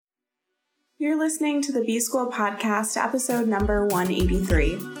You're listening to the B-School Podcast, episode number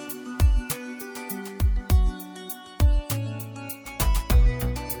 183.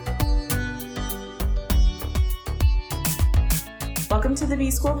 Welcome to the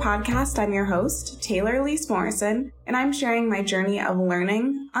B-School Podcast. I'm your host, Taylor Elise Morrison, and I'm sharing my journey of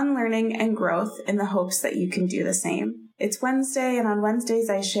learning, unlearning, and growth in the hopes that you can do the same. It's Wednesday, and on Wednesdays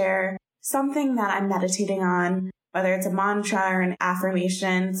I share something that I'm meditating on, whether it's a mantra or an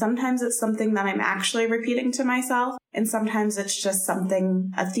affirmation. Sometimes it's something that I'm actually repeating to myself, and sometimes it's just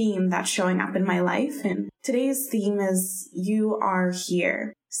a theme that's showing up in my life. And today's theme is You Are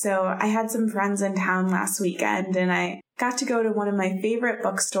Here. So I had some friends in town last weekend, and I got to go to one of my favorite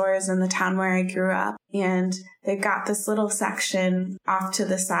bookstores in the town where I grew up. And they've got this little section off to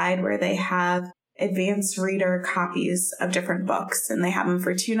the side where they have advanced reader copies of different books, and they have them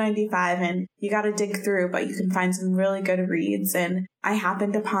for $2.95, and you got to dig through, but you can find some really good reads. And I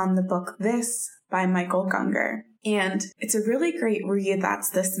happened upon the book This by Michael Gungor, and it's a really great read that's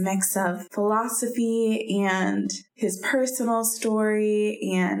this mix of philosophy and his personal story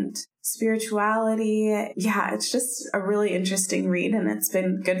and spirituality. Yeah, it's just a really interesting read, and it's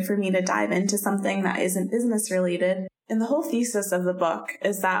been good for me to dive into something that isn't business related. And the whole thesis of the book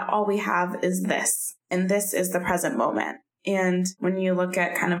is that all we have is this, and this is the present moment. And when you look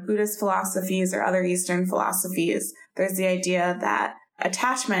at kind of Buddhist philosophies or other Eastern philosophies, there's the idea that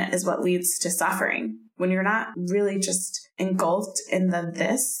attachment is what leads to suffering. When you're not really just engulfed in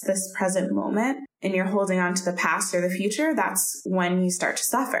this present moment, and you're holding on to the past or the future, that's when you start to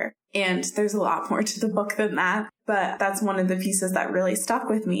suffer. And there's a lot more to the book than that, but that's one of the pieces that really stuck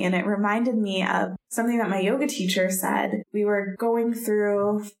with me. And it reminded me of something that my yoga teacher said. We were going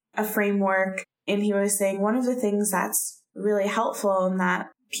through a framework, and he was saying one of the things that's really helpful and that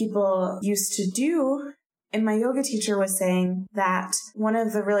people used to do. And my yoga teacher was saying that one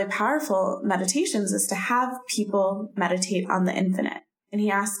of the really powerful meditations is to have people meditate on the infinite. And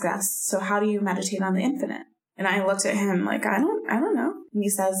he asked us, so how do you meditate on the infinite? And I looked at him like, I don't know. And he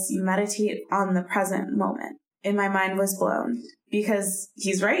says, you meditate on the present moment. And my mind was blown because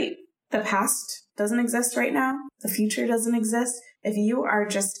he's right. The past doesn't exist right now. The future doesn't exist. If you are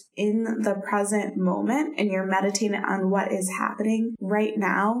just in the present moment and you're meditating on what is happening right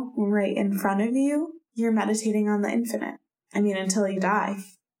now, right in front of you, you're meditating on the infinite. I mean, until you die.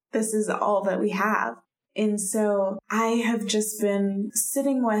 This is all that we have. And so I have just been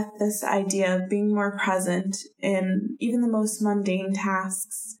sitting with this idea of being more present in even the most mundane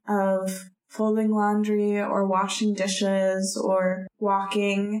tasks of folding laundry or washing dishes or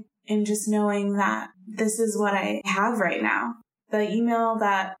walking, and just knowing that this is what I have right now. The email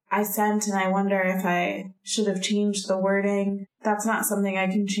that I sent, and I wonder if I should have changed the wording, that's not something I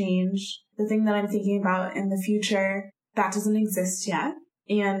can change. The thing that I'm thinking about in the future, that doesn't exist yet.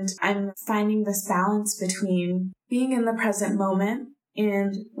 And I'm finding this balance between being in the present moment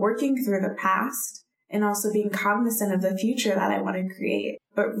and working through the past, and also being cognizant of the future that I want to create,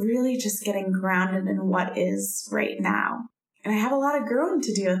 but really just getting grounded in what is right now. And I have a lot of growing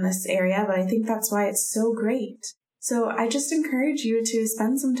to do in this area, but I think that's why it's so great. So I just encourage you to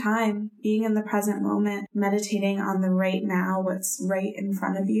spend some time being in the present moment, meditating on the right now, what's right in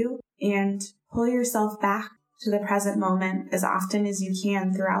front of you, and pull yourself back to the present moment as often as you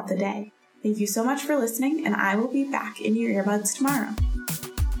can throughout the day. Thank you so much for listening, and I will be back in your earbuds tomorrow.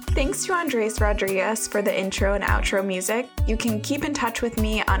 Thanks to Andres Rodriguez for the intro and outro music. You can keep in touch with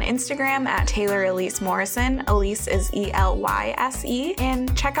me on Instagram at Taylor Elise Morrison. Elise is ELYSE.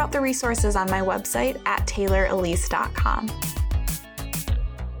 And check out the resources on my website at taylorelise.com.